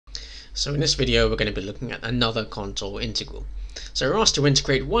So in this video we're going to be looking at another contour integral. So we're asked to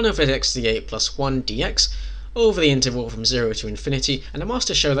integrate 1 over x to the 8 plus 1 dx over the interval from 0 to infinity, and I'm asked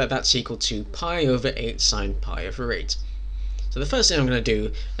to show that that's equal to pi over 8 sine pi over 8. So the first thing I'm going to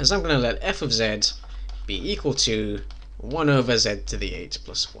do is I'm going to let f of z be equal to 1 over z to the 8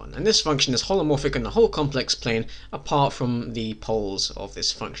 plus 1. And this function is holomorphic in the whole complex plane apart from the poles of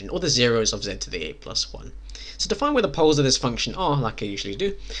this function, or the zeros of z to the 8 plus 1. So to find where the poles of this function are, like I usually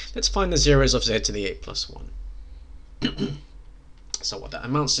do, let's find the zeros of z to the 8 plus 1. So what that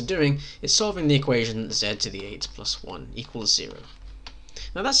amounts to doing is solving the equation z to the 8 plus 1 equals 0.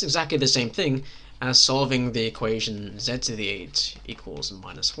 Now that's exactly the same thing as solving the equation z to the 8 equals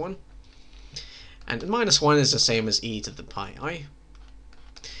minus 1. And minus 1 is the same as e to the pi I.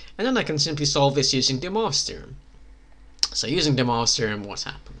 And then I can simply solve this using LearnMaths's theorem. So using LearnMaths's theorem, what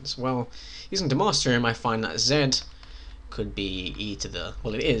happens? Well, using LearnMaths's theorem, I find that z could be e to the,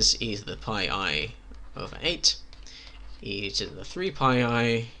 well, it is e to the pi I over 8, e to the 3 pi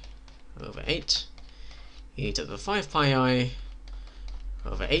I over 8, e to the 5 pi I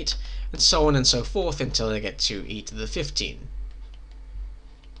over 8, and so on and so forth until I get to e to the 15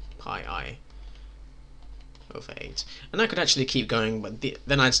 pi I over 8. And I could actually keep going, but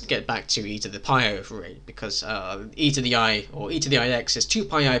then I'd get back to e to the pi over 8, because e to the I, or e to the ix, is 2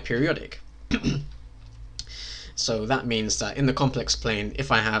 pi I periodic. So that means that in the complex plane,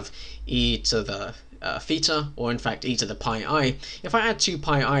 if I have e to the theta, or in fact e to the pi I, if I add 2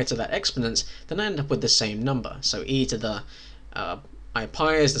 pi I to that exponent, then I end up with the same number. So e to the I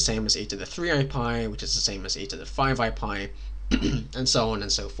pi is the same as e to the 3 I pi, which is the same as e to the 5 I pi, and so on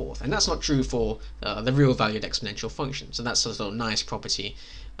and so forth. And that's not true for the real valued exponential function. So that's a sort of nice property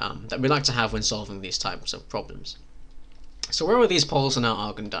that we like to have when solving these types of problems. So where are these poles in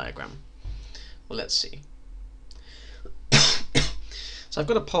our Argand diagram? Well, let's see. So I've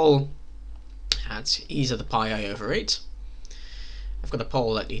got a pole at e to the pi I over 8. I've got a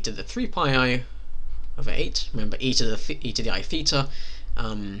pole at e to the 3 pi I over 8. Remember, e to the I theta.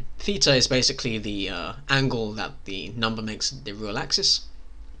 Theta is basically the angle that the number makes the real axis.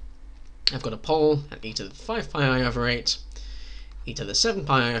 I've got a pole at e to the 5 pi I over 8, e to the 7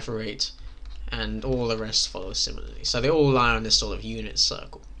 pi I over 8, and all the rest follow similarly. So they all lie on this sort of unit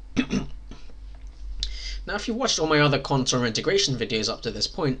circle. Now, if you watched all my other contour integration videos up to this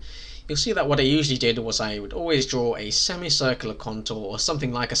point, you'll see that what I usually did was I would always draw a semicircular contour, or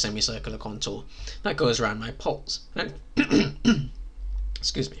something like a semicircular contour, that goes around my poles.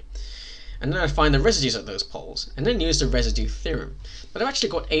 Excuse me. And then I'd find the residues at those poles, and then use the residue theorem. But I've actually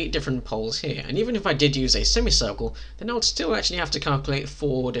got 8 different poles here, and even if I did use a semicircle, then I would still actually have to calculate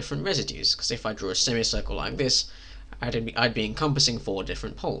 4 different residues, because if I drew a semicircle like this, I'd be encompassing 4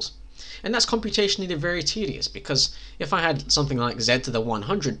 different poles. And that's computationally very tedious, because if I had something like z to the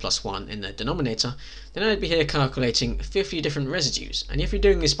 100 plus 1 in the denominator, then I'd be here calculating 50 different residues. And if you're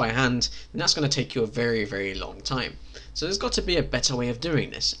doing this by hand, then that's going to take you a very, very long time. So there's got to be a better way of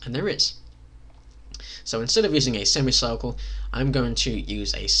doing this, and there is. So instead of using a semicircle, I'm going to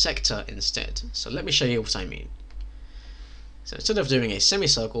use a sector instead. So let me show you what I mean. So instead of doing a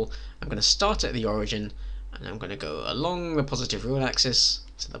semicircle, I'm going to start at the origin, and I'm going to go along the positive real axis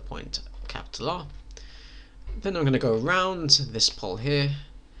to the point capital R. Then I'm going to go around this pole here,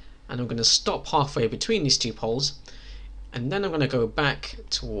 and I'm going to stop halfway between these 2 poles, and then I'm going to go back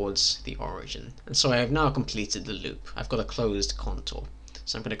towards the origin. And so I have now completed the loop. I've got a closed contour.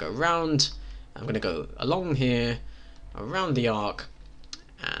 So I'm going to go round, I'm going to go along here, around the arc,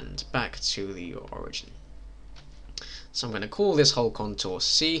 and back to the origin. So I'm going to call this whole contour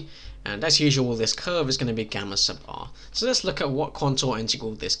C, and as usual this curve is going to be gamma sub r. So let's look at what contour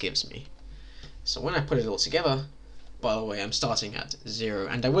integral this gives me. So when I put it all together, by the way, I'm starting at 0,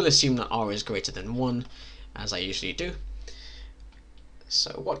 and I will assume that r is greater than 1, as I usually do.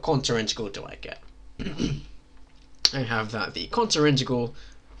 So what contour integral do I get? I have that the contour integral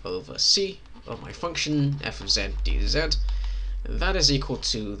over c of my function f of z dz, that is equal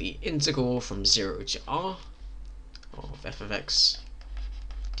to the integral from 0 to r of f of x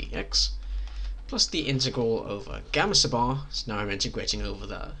dx, plus the integral over gamma sub r, so now I'm integrating over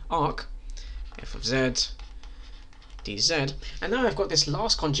the arc, f of z dz, and now I've got this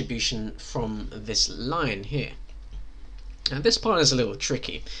last contribution from this line here. Now this part is a little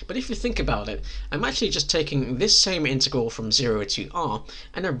tricky, but if you think about it, I'm actually just taking this same integral from 0 to r,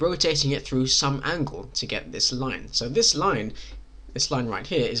 and I'm rotating it through some angle to get this line. So this line right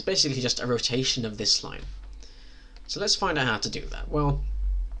here, is basically just a rotation of this line. So let's find out how to do that. Well,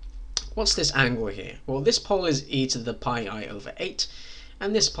 what's this angle here? Well, this pole is e to the pi I over 8,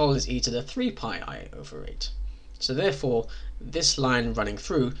 and this pole is e to the 3 pi I over 8. So therefore, this line running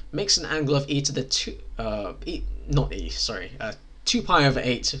through makes an angle of e to the 2 pi over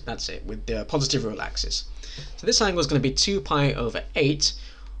 8, that's it, with the positive real axis. So this angle is going to be 2 pi over 8,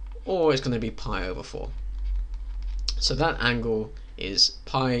 or it's going to be pi over 4. So that angle is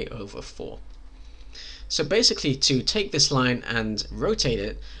pi over 4. So basically, to take this line and rotate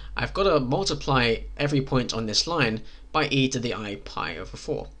it, I've got to multiply every point on this line by e to the I pi over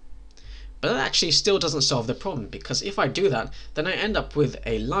 4. But that actually still doesn't solve the problem, because if I do that, then I end up with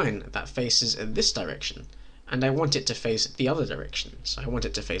a line that faces this direction, and I want it to face the other direction, so I want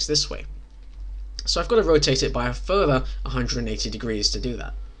it to face this way. So I've got to rotate it by a further 180 degrees to do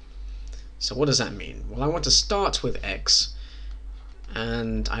that. So what does that mean? Well, I want to start with x,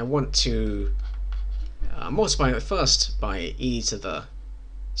 and I want to multiply it first by e to the,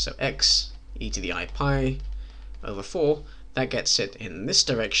 so x, e to the I pi over 4, that gets it in this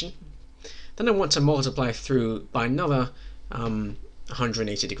direction. Then I want to multiply through by another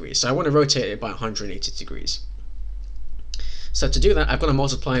 180 degrees. So I want to rotate it by 180 degrees. So to do that, I've got to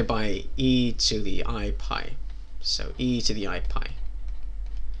multiply by e to the I pi. So e to the I pi.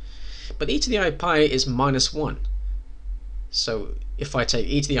 But e to the I pi is minus 1. So if I take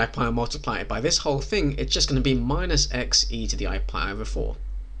e to the I pi and multiply it by this whole thing, it's just going to be minus x e to the I pi over 4.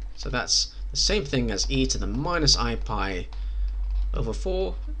 So that's the same thing as e to the minus I pi over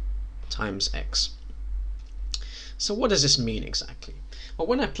 4 times x. So what does this mean exactly? Well,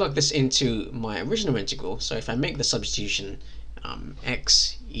 when I plug this into my original integral, so if I make the substitution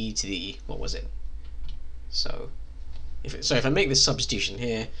x e to the, what was it? So if I make this substitution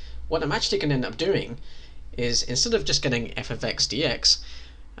here, what I'm actually going to end up doing is, instead of just getting f of x dx,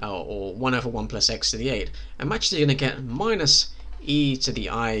 or 1 over 1 plus x to the 8, I'm actually going to get minus e to the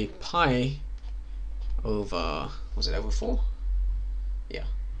I pi over, was it over 4? Yeah,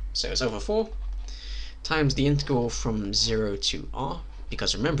 so it's over 4 times the integral from 0 to r,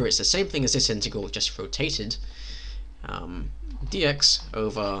 because remember it's the same thing as this integral, just rotated, dx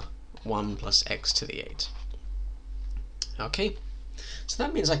over 1 plus x to the 8. Okay, so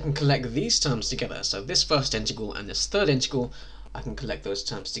that means I can collect these terms together. So this first integral and this third integral, I can collect those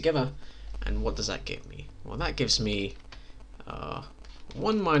terms together. And what does that give me? Well, that gives me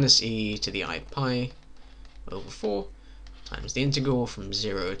 1 minus e to the I pi over 4 times the integral from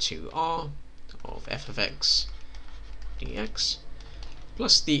 0 to r of f of x dx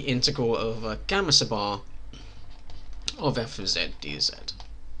plus the integral over gamma sub r of f of z dz.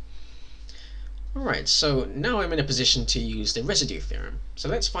 Alright, so now I'm in a position to use the residue theorem. So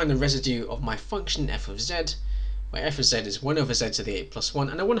let's find the residue of my function f of z, where f of z is 1 over z to the 8 plus 1,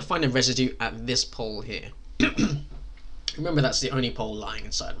 and I want to find a residue at this pole here. Remember, that's the only pole lying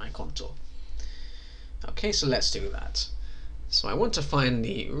inside my contour. Okay, so let's do that. So I want to find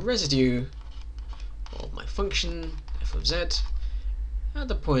the residue of my function f of z at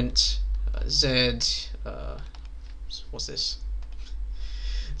the point z, what's this?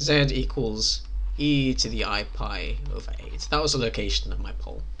 Z equals e to the I pi over 8. That was the location of my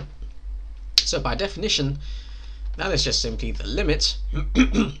pole. So by definition, that is just simply the limit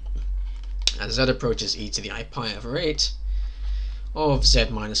as z approaches e to the I pi over 8 of z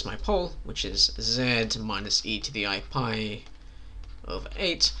minus my pole, which is z minus e to the I pi over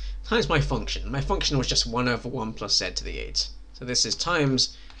 8 times my function. My function was just 1 over 1 plus z to the 8. So this is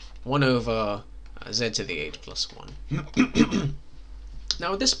times 1 over z to the 8 plus 1.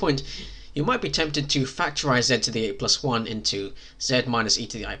 Now at this point, you might be tempted to factorize z to the 8 plus 1 into z minus e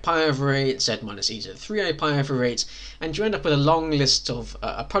to the I pi over 8, z minus e to the 3i pi over 8, and you end up with a long list of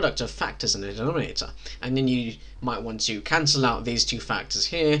a product of factors in the denominator. And then you might want to cancel out these two factors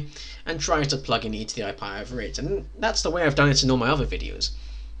here and try to plug in e to the I pi over 8. And that's the way I've done it in all my other videos.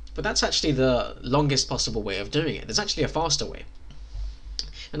 But that's actually the longest possible way of doing it. There's actually a faster way.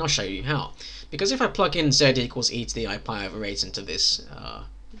 And I'll show you how. Because if I plug in z equals e to the I pi over 8 into this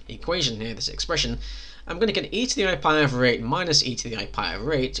equation here, this expression, I'm going to get e to the I pi over 8 minus e to the I pi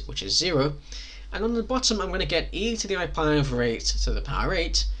over 8, which is 0. And on the bottom, I'm going to get e to the I pi over 8 to the power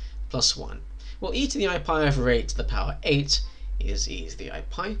 8 plus 1. Well, e to the I pi over 8 to the power 8 is e to the I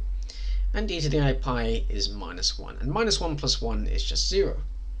pi. And e to the I pi is minus 1. And minus 1 plus 1 is just 0.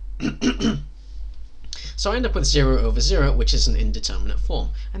 So I end up with 0 over 0, which is an indeterminate form.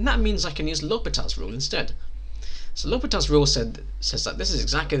 And that means I can use L'Hopital's rule instead. So L'Hopital's rule says that this is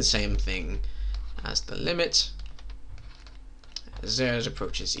exactly the same thing as the limit as z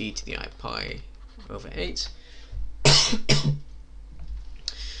approaches e to the I pi over 8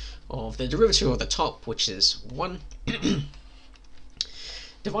 of the derivative of the top, which is 1,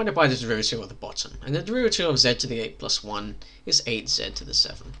 divided by the derivative of the bottom. And the derivative of z to the 8 plus 1 is 8z to the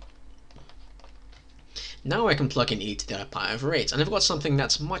 7. Now I can plug in e to the I pi over 8, and I've got something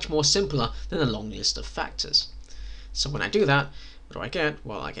that's much more simpler than a long list of factors. So when I do that, what do I get?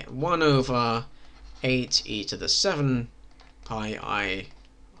 Well, I get 1 over 8 e to the 7 pi I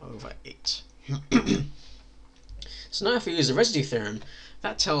over 8. So now if we use the residue theorem,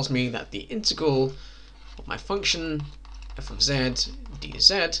 that tells me that the integral of my function f of z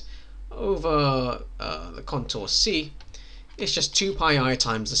dz over the contour c is just 2 pi I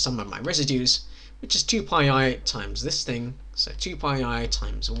times the sum of my residues, which is 2 pi I times this thing, so 2 pi I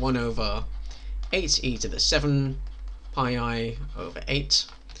times 1 over 8 e to the 7 pi I over 8,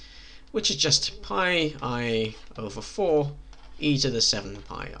 which is just pi I over 4 e to the 7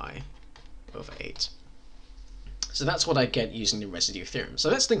 pi I over 8. So that's what I get using the residue theorem. So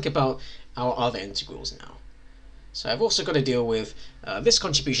let's think about our other integrals now. So I've also got to deal with this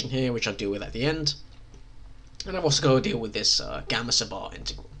contribution here, which I'll deal with at the end. And I've also got to deal with this gamma sub r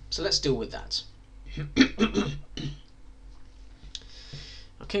integral. So let's deal with that.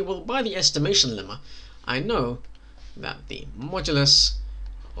 Okay, well, by the estimation lemma, I know that the modulus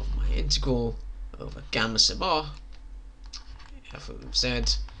of my integral over gamma sub r f of z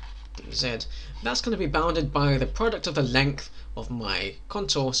dz, that's going to be bounded by the product of the length of my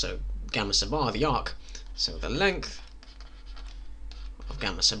contour, so gamma sub r, the arc, so the length of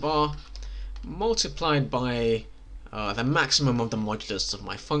gamma sub r multiplied by the maximum of the modulus of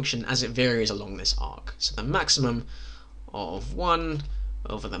my function as it varies along this arc. So the maximum of 1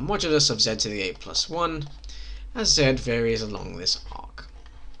 over the modulus of z to the 8 plus 1 as z varies along this arc.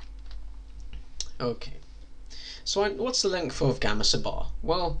 Okay, so what's the length of gamma sub r?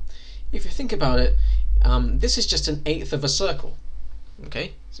 Well, if you think about it, this is just an eighth of a circle,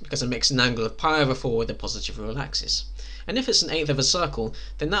 okay? Because it makes an angle of pi over 4 with the positive real axis. And if it's an eighth of a circle,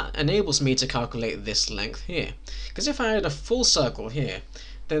 then that enables me to calculate this length here. Because if I had a full circle here,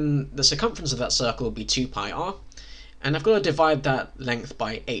 then the circumference of that circle will be 2 pi r, and I've got to divide that length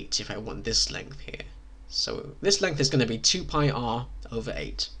by 8 if I want this length here. So this length is going to be 2 pi r over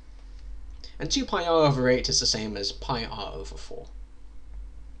 8. And 2 pi r over 8 is the same as pi r over 4.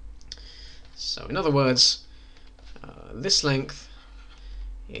 So in other words, this length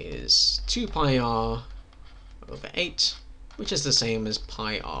is 2 pi r over 8, which is the same as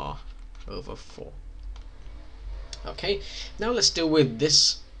pi r over 4. Okay, now let's deal with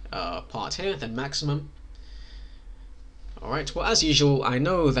this part here, the maximum. Alright, well, as usual, I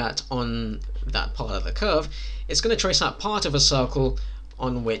know that on that part of the curve, it's going to trace out part of a circle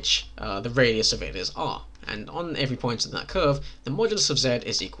on which the radius of it is r. And on every point in that curve, the modulus of z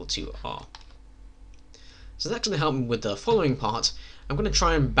is equal to r. So that's going to help me with the following part. I'm going to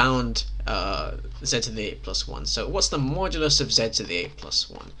try and bound z to the 8 plus 1. So what's the modulus of z to the 8 plus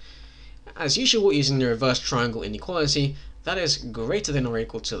 1? As usual, using the reverse triangle inequality, that is greater than or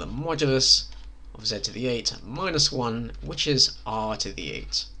equal to the modulus of z to the 8 minus 1, which is r to the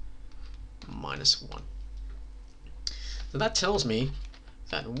 8 minus 1. So that tells me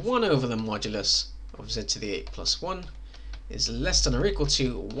that 1 over the modulus of z to the 8 plus 1 is less than or equal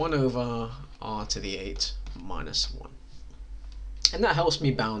to 1 over r to the 8 minus 1. And that helps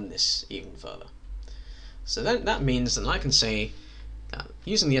me bound this even further. So then that means that I can say that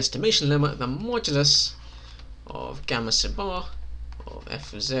using the estimation lemma, the modulus of gamma sub r of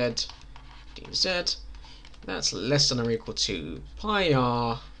f of z dz, that's less than or equal to pi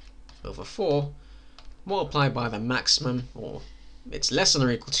r over 4 multiplied by the maximum, or it's less than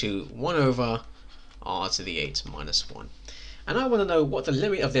or equal to 1 over r to the 8 minus 1. And I want to know what the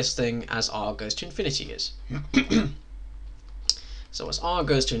limit of this thing as r goes to infinity is. So as r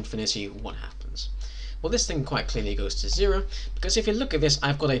goes to infinity, what happens? Well, this thing quite clearly goes to 0, because if you look at this,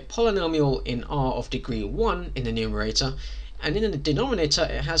 I've got a polynomial in r of degree 1 in the numerator, and in the denominator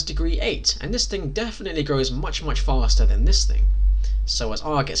it has degree 8, and this thing definitely grows much, much faster than this thing. So as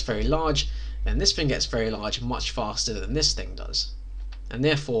r gets very large, then this thing gets very large much faster than this thing does, and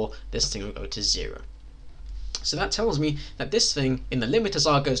therefore this thing will go to 0. So that tells me that this thing, in the limit as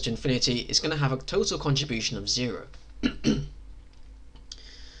r goes to infinity, is going to have a total contribution of 0.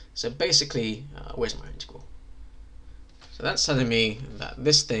 So basically, where's my integral? So that's telling me that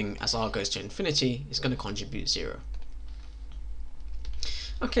this thing, as r goes to infinity, is going to contribute 0.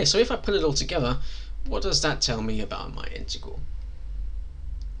 Okay, so if I put it all together, what does that tell me about my integral?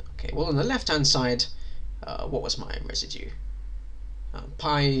 Okay, well, on the left-hand side, what was my residue?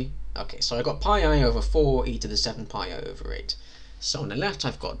 Pi. Okay, so I got pi I over 4 e to the 7 pi I over 8. So on the left,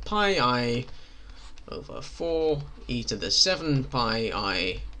 I've got pi I over 4 e to the 7 pi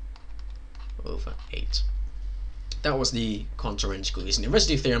I over 8. That was the contour integral using the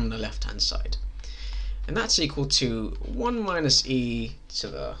residue theorem on the left-hand side. And that's equal to 1 minus e to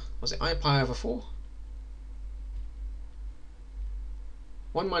the, was it I pi over 4?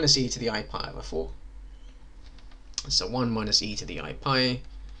 1 minus e to the I pi over 4. So 1 minus e to the I pi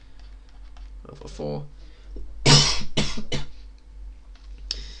over 4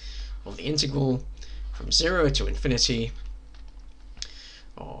 of the integral from 0 to infinity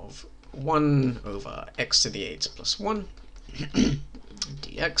of 1 over x to the 8 plus 1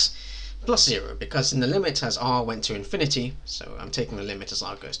 dx plus 0, because in the limit as r went to infinity, so I'm taking the limit as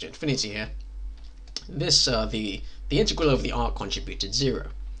r goes to infinity here, this the integral over the arc contributed 0.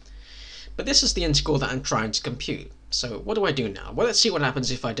 But this is the integral that I'm trying to compute. So what do I do now? Well, let's see what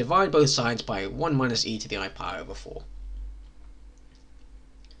happens if I divide both sides by 1 minus e to the I pi over 4.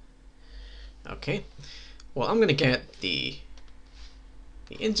 Okay, well, I'm going to get the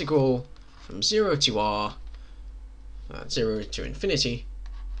integral from 0 to r, 0 to infinity,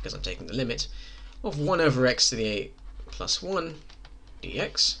 because I'm taking the limit, of 1 over x to the 8 plus 1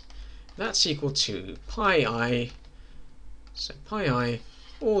 dx. That's equal to pi I, so pi I,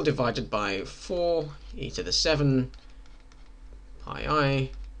 all divided by 4 e to the 7 pi I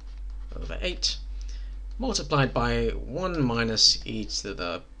over 8, multiplied by 1 minus e to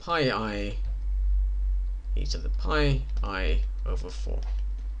the pi I e to the pi I over 4.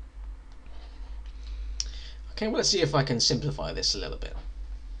 Okay, well, let's see if I can simplify this a little bit.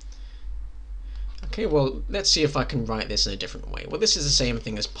 Okay, well, let's see if I can write this in a different way. Well, this is the same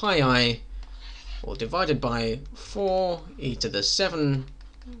thing as pi I, all divided by 4 e to the 7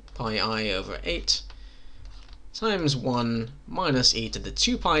 pi I over 8 times 1 minus e to the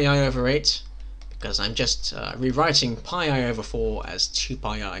 2 pi I over 8, because I'm just rewriting pi I over 4 as 2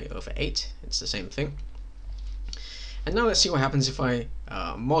 pi I over 8. It's the same thing. And now let's see what happens if I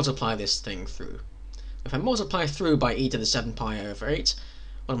multiply this thing through. If I multiply through by e to the 7 pi I over 8,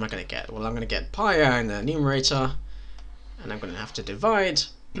 what am I going to get? Well, I'm going to get pi I in the numerator, and I'm going to have to divide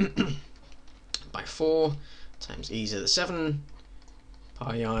by 4 times e to the 7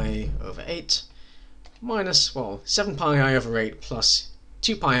 pi I over 8 minus, well, 7 pi I over 8 plus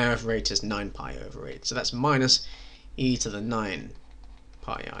 2 pi I over 8 is 9 pi over 8. So that's minus e to the 9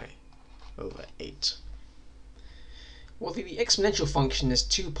 pi I over 8. Well, the exponential function is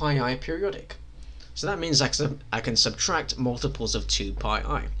 2 pi I periodic. So that means I can subtract multiples of 2 pi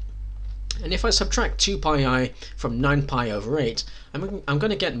I. And if I subtract 2 pi I from 9 pi over 8, I'm going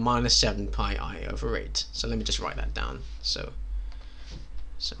to get minus 7 pi I over 8. So let me just write that down. So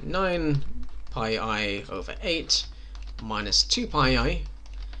 9 pi I over 8 minus 2 pi I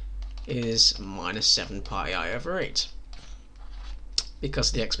is minus 7 pi I over 8.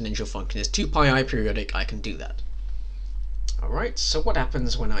 Because the exponential function is 2 pi I periodic, I can do that. Alright, so what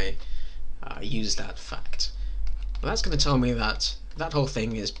happens when I use that fact? Well, that's going to tell me that that whole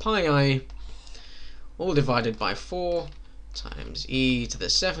thing is pi I all divided by 4 times e to the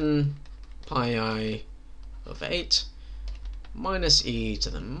 7 pi I over 8 minus e to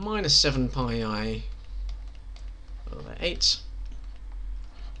the minus 7 pi I over 8.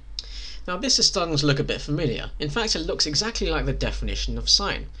 Now this is starting to look a bit familiar. In fact, it looks exactly like the definition of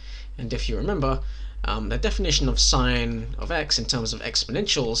sine. And if you remember, the definition of sine of x in terms of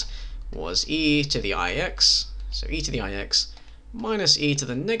exponentials was e to the ix, so e to the ix minus e to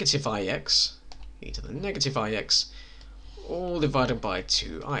the negative ix, all divided by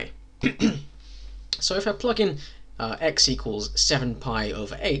 2i. So if I plug in x equals 7 pi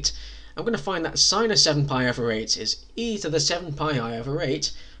over 8, I'm going to find that sine of 7 pi over 8 is e to the 7 pi I over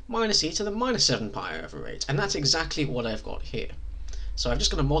 8 minus e to the minus 7 pi over 8. And that's exactly what I've got here. So I'm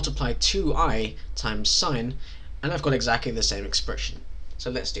just going to multiply 2i times sine, and I've got exactly the same expression. So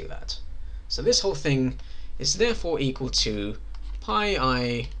let's do that. So this whole thing is therefore equal to pi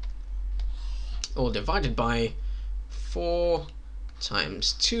I all divided by 4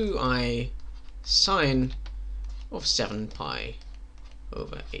 times 2i sine of 7 pi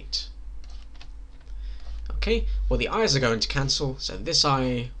over 8. Okay, well, the i's are going to cancel, so this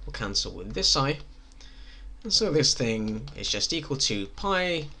I will cancel with this I, and so this thing is just equal to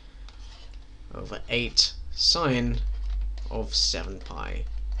pi over 8 sine of 7 pi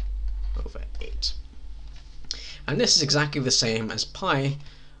over 8. And this is exactly the same as pi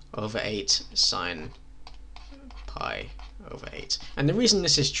over 8 sine pi over 8. And the reason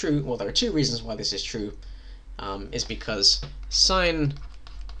this is true, well, there are two reasons why this is true, is because sine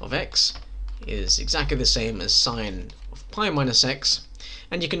of x is exactly the same as sine of pi minus x,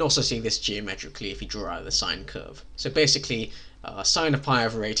 and you can also see this geometrically if you draw out the sine curve. So basically, sine of pi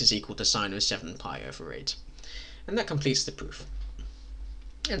over 8 is equal to sine of 7 pi over 8. And that completes the proof.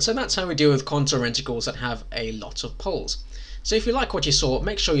 And so that's how we deal with contour integrals that have a lot of poles. So if you like what you saw,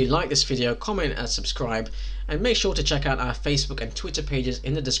 make sure you like this video, comment and subscribe, and make sure to check out our Facebook and Twitter pages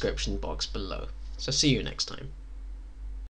in the description box below. So see you next time.